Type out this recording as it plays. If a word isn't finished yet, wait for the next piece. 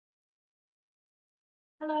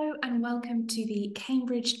Hello and welcome to the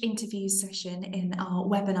Cambridge interview session in our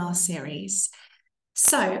webinar series.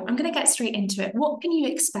 So I'm going to get straight into it. What can you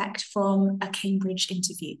expect from a Cambridge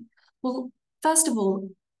interview? Well, first of all,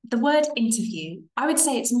 the word interview, I would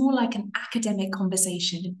say it's more like an academic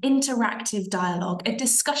conversation, an interactive dialogue, a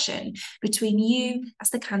discussion between you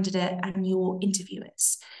as the candidate and your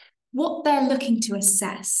interviewers. What they're looking to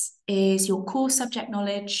assess is your core subject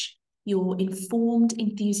knowledge, your informed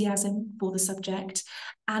enthusiasm for the subject,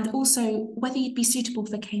 and also whether you'd be suitable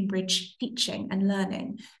for Cambridge teaching and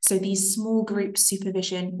learning. So these small group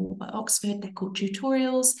supervision, or at Oxford, they're called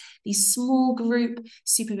tutorials. These small group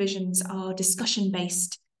supervisions are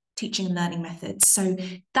discussion-based teaching and learning methods. So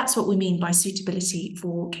that's what we mean by suitability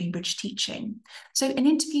for Cambridge teaching. So an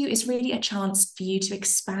interview is really a chance for you to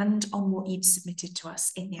expand on what you've submitted to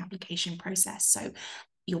us in the application process. So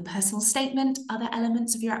your personal statement, other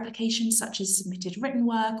elements of your application, such as submitted written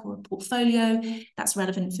work or a portfolio that's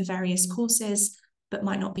relevant for various courses, but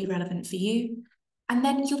might not be relevant for you. And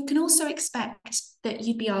then you can also expect that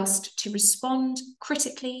you'd be asked to respond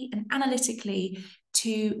critically and analytically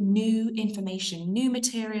to new information, new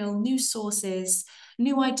material, new sources,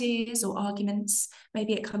 new ideas or arguments.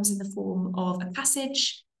 Maybe it comes in the form of a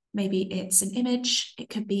passage, maybe it's an image, it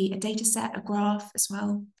could be a data set, a graph as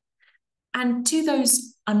well. And to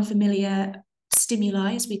those unfamiliar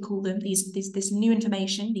stimuli, as we call them, this new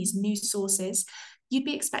information, these new sources, you'd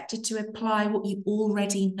be expected to apply what you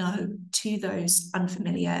already know to those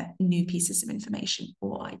unfamiliar new pieces of information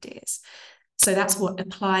or ideas. So that's what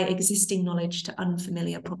apply existing knowledge to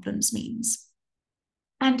unfamiliar problems means.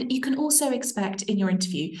 And you can also expect in your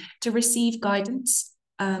interview to receive guidance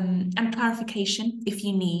and clarification if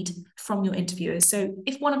you need from your interviewers. So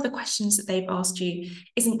if one of the questions that they've asked you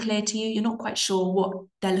isn't clear to you, you're not quite sure what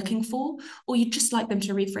they're looking for, or you'd just like them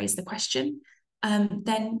to rephrase the question,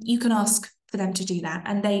 then you can ask for them to do that.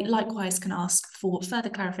 And they likewise can ask for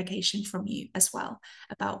further clarification from you as well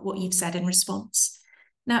about what you've said in response.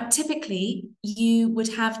 Now, typically you would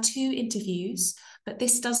have 2 interviews, but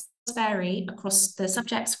this does vary across the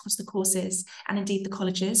subjects, across the courses, and indeed the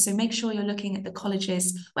colleges. So make sure you're looking at the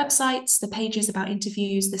colleges' websites, the pages about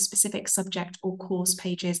interviews, the specific subject or course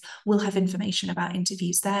pages will have information about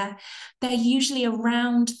interviews there. They're usually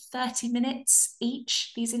around 30 minutes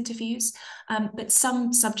each, these interviews, but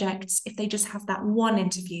some subjects, if they just have that one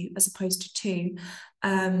interview as opposed to 2,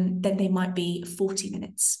 then they might be 40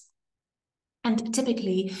 minutes. And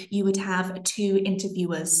typically you would have 2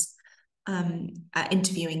 interviewers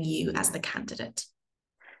interviewing you as the candidate.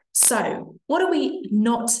 So what are we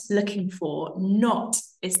not looking for? Not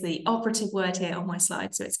is the operative word here on my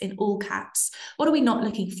slide, so it's in all caps. What are we not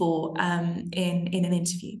looking for in an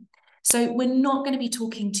interview? So we're not going to be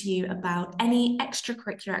talking to you about any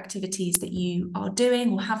extracurricular activities that you are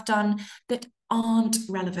doing or have done that aren't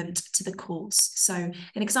relevant to the course. So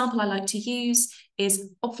an example I like to use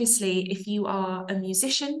is, obviously, if you are a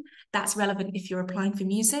musician, that's relevant if you're applying for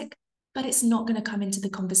music, but it's not going to come into the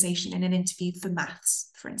conversation in an interview for maths,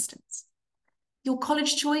 for instance. Your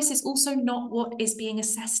college choice is also not what is being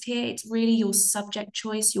assessed here. It's really your subject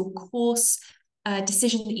choice, your course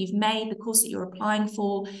decision that you've made, the course that you're applying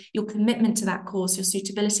for, your commitment to that course, your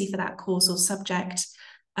suitability for that course or subject.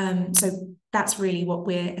 So that's really what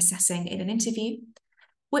we're assessing in an interview.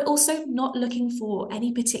 We're also not looking for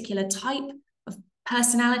any particular type of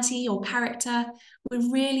personality or character.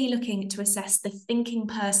 We're really looking to assess the thinking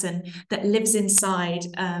person that lives inside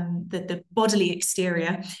the bodily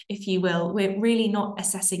exterior, if you will. We're really not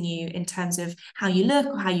assessing you in terms of how you look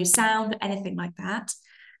or how you sound, anything like that.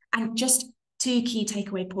 And just 2 key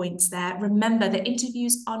takeaway points there. Remember that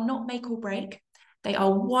interviews are not make or break. They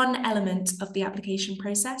are one element of the application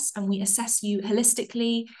process, and we assess you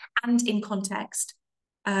holistically and in context.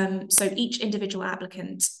 So each individual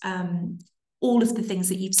applicant, all of the things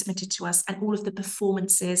that you've submitted to us and all of the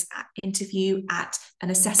performances at interview, at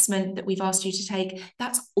an assessment that we've asked you to take,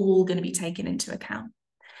 that's all going to be taken into account.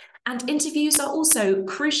 And interviews are also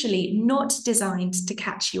crucially not designed to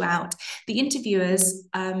catch you out. The interviewers,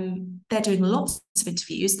 they're doing lots of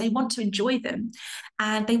interviews. They want to enjoy them,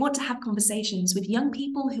 and they want to have conversations with young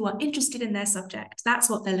people who are interested in their subject.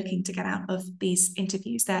 That's what they're looking to get out of these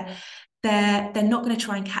interviews. They're not going to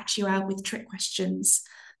try and catch you out with trick questions.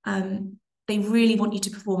 They really want you to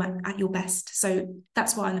perform at your best. So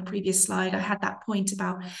that's why on the previous slide, I had that point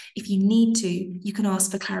about if you need to, you can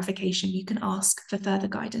ask for clarification, you can ask for further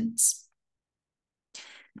guidance.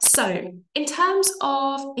 So in terms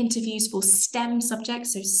of interviews for STEM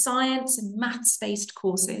subjects, so science and maths-based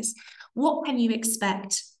courses, what can you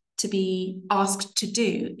expect to be asked to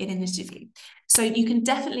do in an interview? So you can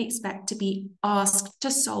definitely expect to be asked to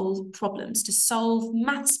solve problems, to solve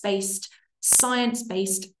maths-based,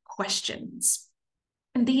 science-based questions.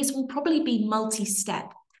 And these will probably be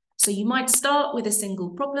multi-step. So you might start with a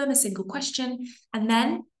single problem, a single question, and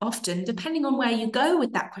then often, depending on where you go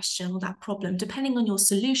with that question or that problem, depending on your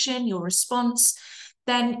solution, your response,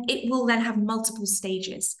 then it will then have multiple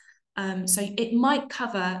stages. So it might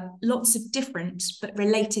cover lots of different but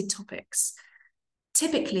related topics.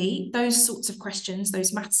 Typically, those sorts of questions,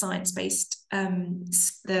 those math science-based,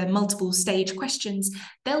 the multiple stage questions,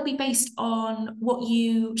 they'll be based on what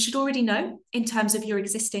you should already know in terms of your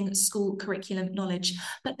existing school curriculum knowledge,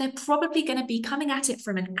 but they're probably going to be coming at it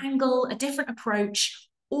from an angle, a different approach,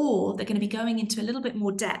 or they're going to be going into a little bit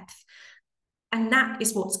more depth. And that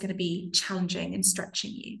is what's going to be challenging and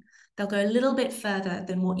stretching you. They'll go a little bit further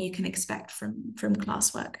than what you can expect from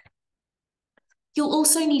classwork. You'll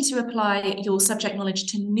also need to apply your subject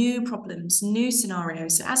knowledge to new problems, new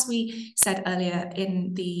scenarios. So as we said earlier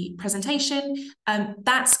in the presentation,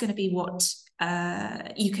 that's going to be what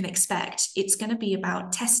you can expect. It's going to be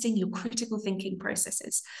about testing your critical thinking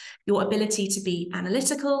processes, your ability to be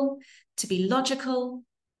analytical, to be logical,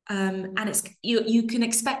 and you can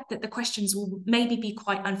expect that the questions will maybe be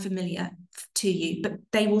quite unfamiliar to you, but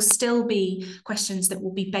they will still be questions that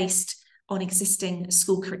will be based on existing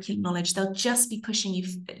school curriculum knowledge. They'll just be pushing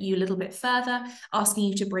you a little bit further, asking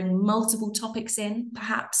you to bring multiple topics in,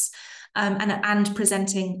 perhaps, and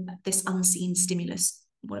presenting this unseen stimulus,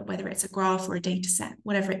 whether it's a graph or a data set,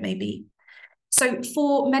 whatever it may be. So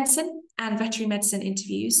for medicine and veterinary medicine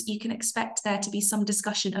interviews, you can expect there to be some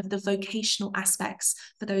discussion of the vocational aspects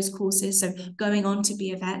for those courses. So going on to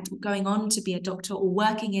be a vet, or going on to be a doctor, or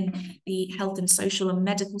working in the health and social and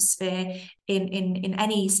medical sphere in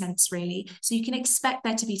any sense, really. So you can expect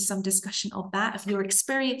there to be some discussion of that, of your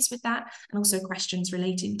experience with that, and also questions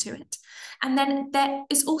relating to it. And then there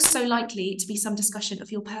is also likely to be some discussion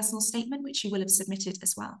of your personal statement, which you will have submitted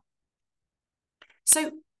as well.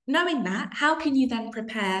 So knowing that, how can you then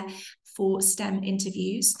prepare for STEM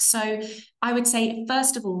interviews? So I would say,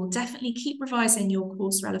 first of all, definitely keep revising your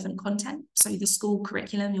course relevant content. So the school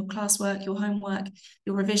curriculum, your classwork, your homework,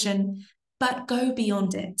 your revision, but go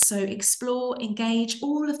beyond it. So explore, engage,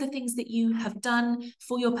 all of the things that you have done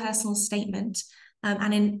for your personal statement.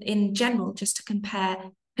 And in general, just to prepare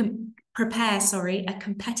a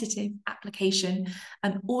competitive application,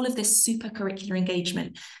 all of this super curricular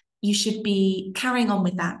engagement. You should be carrying on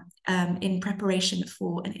with that in preparation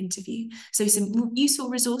for an interview. So some useful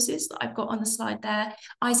resources that I've got on the slide there: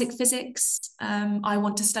 Isaac Physics, I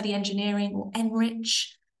Want to Study Engineering, or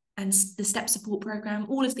Enrich, and the STEP Support Program.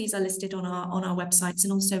 All of these are listed on our websites,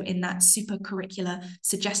 and also in that super curricular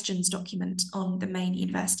suggestions document on the main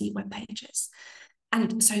university web pages.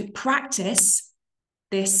 And so practice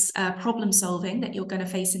this problem solving that you're going to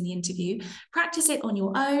face in the interview. Practice it on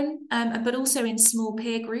your own, but also in small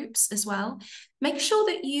peer groups as well. Make sure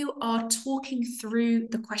that you are talking through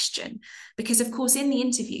the question, because of course in the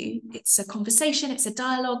interview, it's a conversation, it's a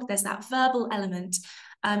dialogue, there's that verbal element.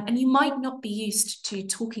 And you might not be used to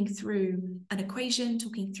talking through an equation,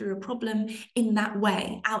 talking through a problem in that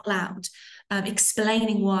way, out loud,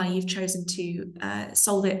 explaining why you've chosen to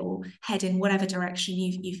solve it or head in whatever direction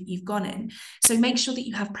you've gone in. So make sure that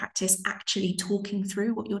you have practice actually talking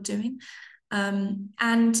through what you're doing.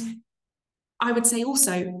 And I would say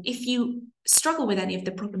also, if you struggle with any of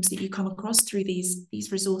the problems that you come across through these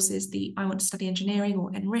resources, the I Want to Study Engineering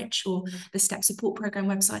or Enrich, or the STEP Support Program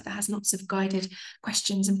website that has lots of guided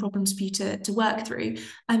questions and problems for you to work through,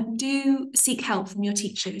 do seek help from your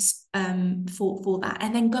teachers for that,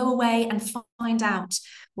 and then go away and find out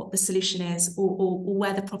what the solution is, or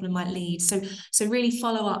where the problem might lead. So really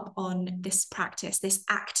follow up on this practice, this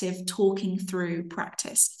active talking through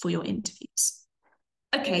practice for your interviews.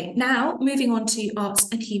 Okay, now moving on to arts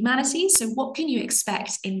and humanities. So what can you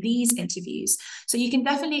expect in these interviews? So you can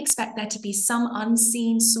definitely expect there to be some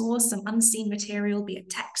unseen source, some unseen material, be it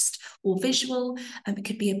text or visual. It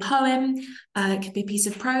could be a poem, it could be a piece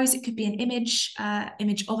of prose, it could be an image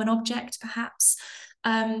of an object, perhaps.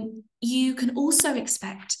 You can also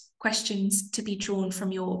expect questions to be drawn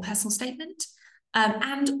from your personal statement,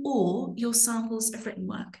 and or your samples of written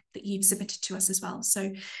work that you've submitted to us as well.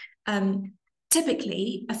 So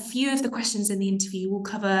typically, a few of the questions in the interview will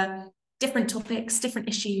cover different topics, different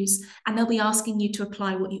issues, and they'll be asking you to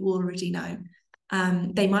apply what you already know.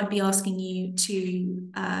 They might be asking you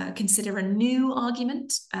to consider a new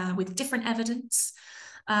argument with different evidence,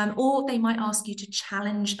 or they might ask you to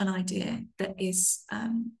challenge an idea that is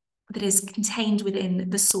contained within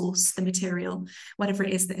the source, the material, whatever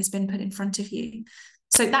it is that has been put in front of you.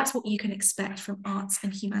 So that's what you can expect from arts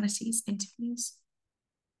and humanities interviews.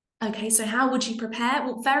 Okay, so how would you prepare?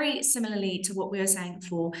 Well, very similarly to what we were saying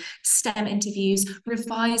for STEM interviews,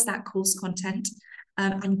 revise that course content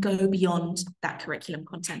and go beyond that curriculum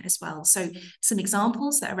content as well. So some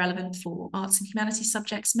examples that are relevant for arts and humanities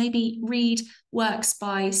subjects, maybe read works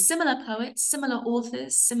by similar poets, similar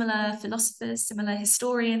authors, similar philosophers, similar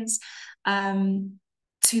historians,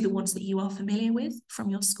 to the ones that you are familiar with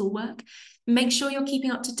from your schoolwork. Make sure you're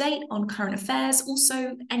keeping up to date on current affairs,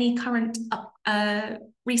 also any current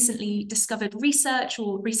recently discovered research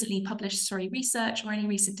or recently published, research or any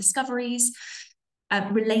recent discoveries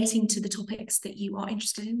relating to the topics that you are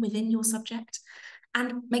interested in within your subject.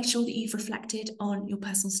 And make sure that you've reflected on your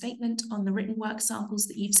personal statement, on the written work samples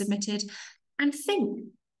that you've submitted, and think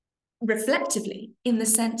reflectively in the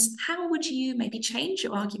sense, how would you maybe change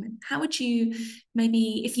your argument? How would you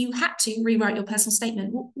maybe, if you had to rewrite your personal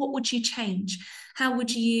statement, what would you change? How would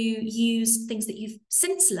you use things that you've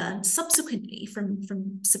since learned subsequently from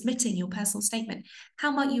submitting your personal statement? How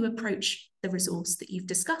might you approach the resource that you've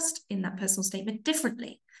discussed in that personal statement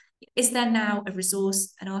differently? Is there now a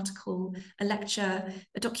resource, an article, a lecture,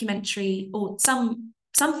 a documentary, or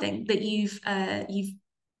something that you've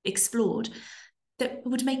explored that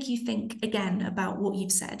would make you think again about what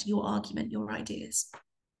you've said, your argument, your ideas?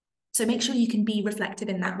 So make sure you can be reflective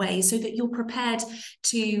in that way so that you're prepared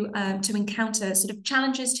to encounter sort of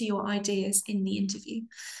challenges to your ideas in the interview.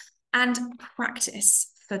 And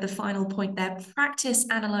practice, for the final point there, practice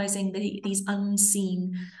analysing these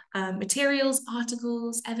unseen materials,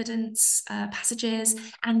 articles, evidence, passages,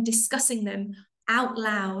 and discussing them out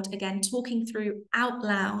loud, again, talking through out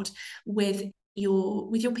loud with your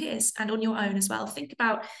peers and on your own as well. Think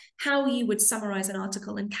about how you would summarize an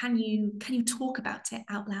article, and can you talk about it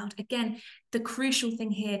out loud? Again, the crucial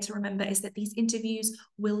thing here to remember is that these interviews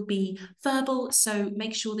will be verbal, so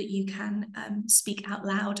make sure that you can speak out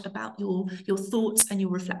loud about your thoughts and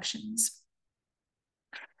your reflections.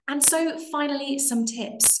 And so finally, some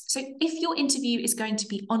tips. So if your interview is going to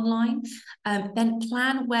be online, then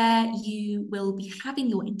plan where you will be having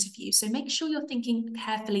your interview. So make sure you're thinking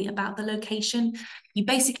carefully about the location. You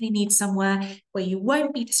basically need somewhere where you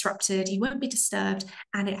won't be disrupted, you won't be disturbed,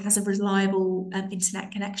 and it has a reliable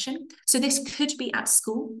internet connection. So this could be at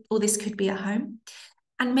school or this could be at home.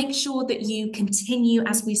 And make sure that you continue,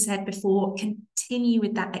 as we said before, continue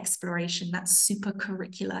with that exploration, that super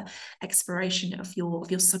curricular exploration of your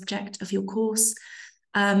subject, of your course,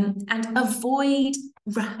 and avoid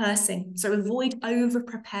rehearsing. So avoid over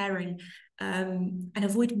preparing and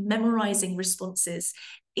avoid memorizing responses.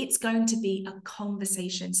 It's going to be a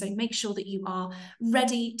conversation. So make sure that you are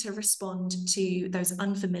ready to respond to those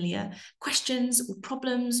unfamiliar questions or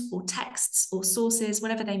problems or texts or sources,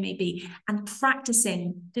 whatever they may be, and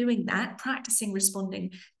practicing doing that, practicing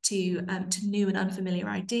responding to new and unfamiliar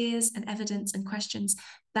ideas and evidence and questions.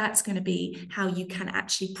 That's going to be how you can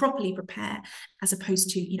actually properly prepare, as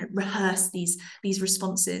opposed to rehearse these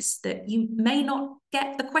responses that you may not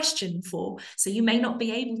get the question for. So you may not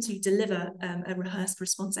be able to deliver a rehearsed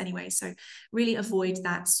response anyway. So really avoid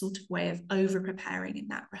that sort of way of over preparing in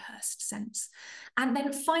that rehearsed sense. And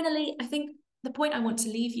then finally, I think the point I want to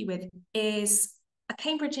leave you with is a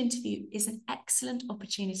Cambridge interview is an excellent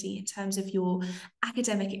opportunity in terms of your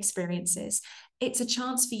academic experiences. It's a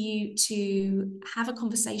chance for you to have a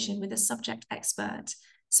conversation with a subject expert.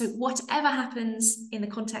 So whatever happens in the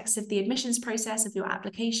context of the admissions process of your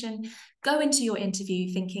application, go into your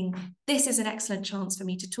interview thinking, this is an excellent chance for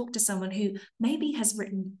me to talk to someone who maybe has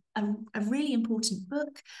written a really important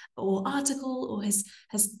book or article, or has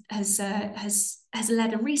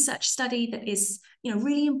led a research study that is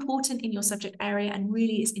really important in your subject area and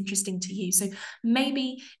really is interesting to you. So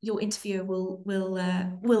maybe your interviewer will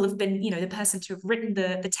have been the person to have written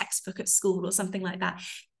the textbook at school or something like that.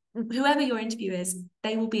 Whoever your interview is,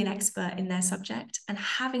 they will be an expert in their subject, and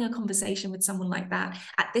having a conversation with someone like that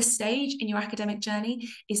at this stage in your academic journey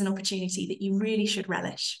is an opportunity that you really should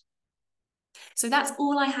relish. So that's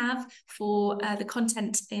all I have for the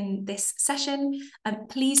content in this session.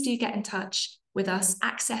 Please do get in touch with us,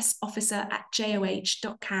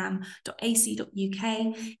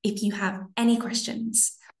 accessofficer@joh.cam.ac.uk, if you have any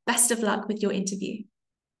questions. Best of luck with your interview.